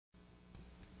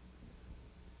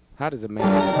How does a man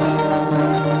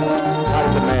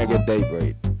get date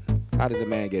rape? How does a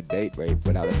man get date rape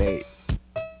without a date?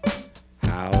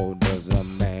 How does a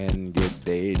man get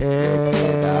date rape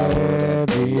without a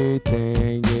date?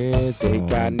 Everything is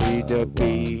Think I on need the to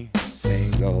be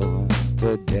single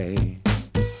today.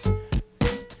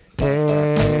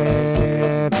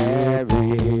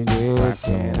 Everything Why is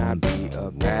can't I on be the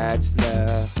a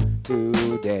bachelor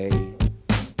today?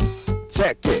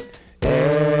 Check it.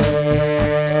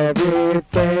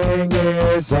 Everything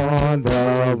is on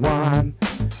the one.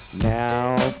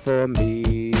 Now for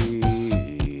me.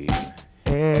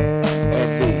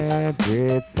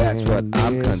 Everything That's what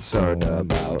I'm is concerned on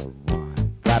about. the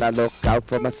one. Gotta look out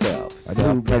for myself. I do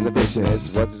Self-preservation get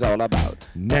is what it's all about.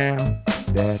 Now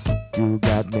that you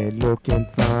got me looking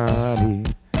funny,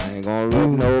 I ain't gonna rip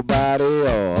nobody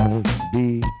off. won't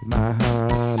be my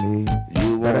honey.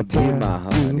 You wanna be tell my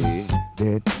honey.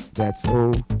 That's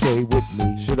okay with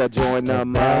me. Should I join A the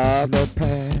mob? bachelor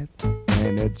pad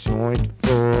and a joint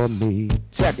for me.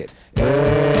 Check it.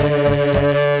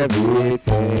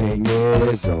 Everything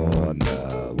is on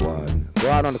the one. Go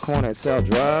out on the corner and sell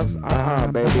drugs?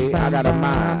 Baby, I got a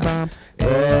mind.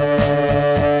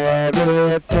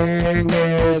 Everything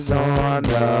is on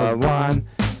the one.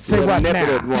 Say what now?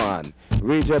 Omnipotent one.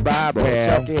 Read your Bible.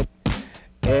 Well, Check it.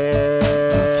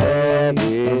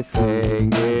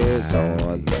 Everything is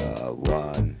on the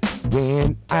one.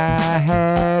 When I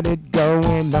had it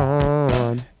going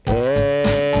on,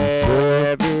 Everything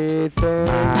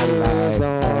my is life on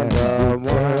had the one.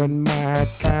 returned my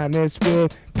kindness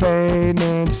with pain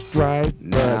and strife. But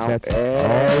Now that's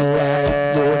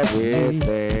alright with me,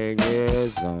 everything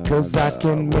is on 'cause I the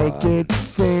can make one. it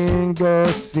single,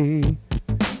 see.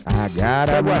 I got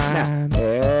Say a what now? mind.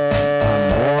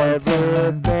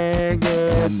 Everything I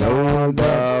is know on that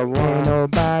the ain't one.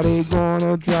 nobody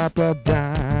gonna drop a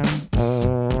dime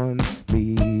on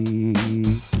me.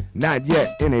 Not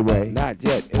yet, anyway. Not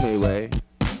yet, anyway.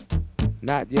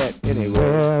 Not yet,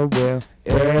 anyway. Well,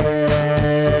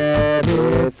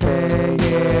 everything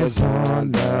is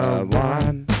on the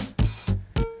one.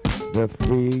 The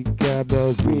freak of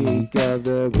the week of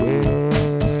the week.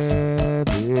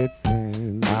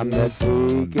 Everything. I'm the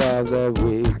freak of the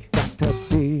week. Got to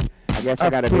be. I guess I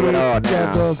gotta do it all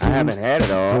now. I haven't had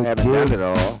it all, haven't done it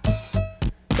all.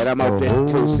 But I'm open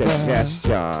to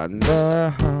suggestions.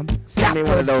 The hump. Send me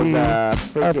one of those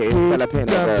freaky Filipino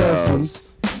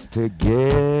girls. To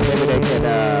get. Maybe they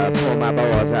can pull my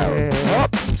balls out. Oh,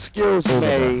 excuse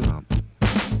me.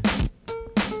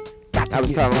 I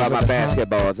was talking about my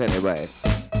basketballs anyway.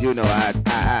 You know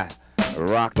I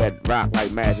rock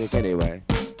like magic anyway.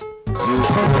 You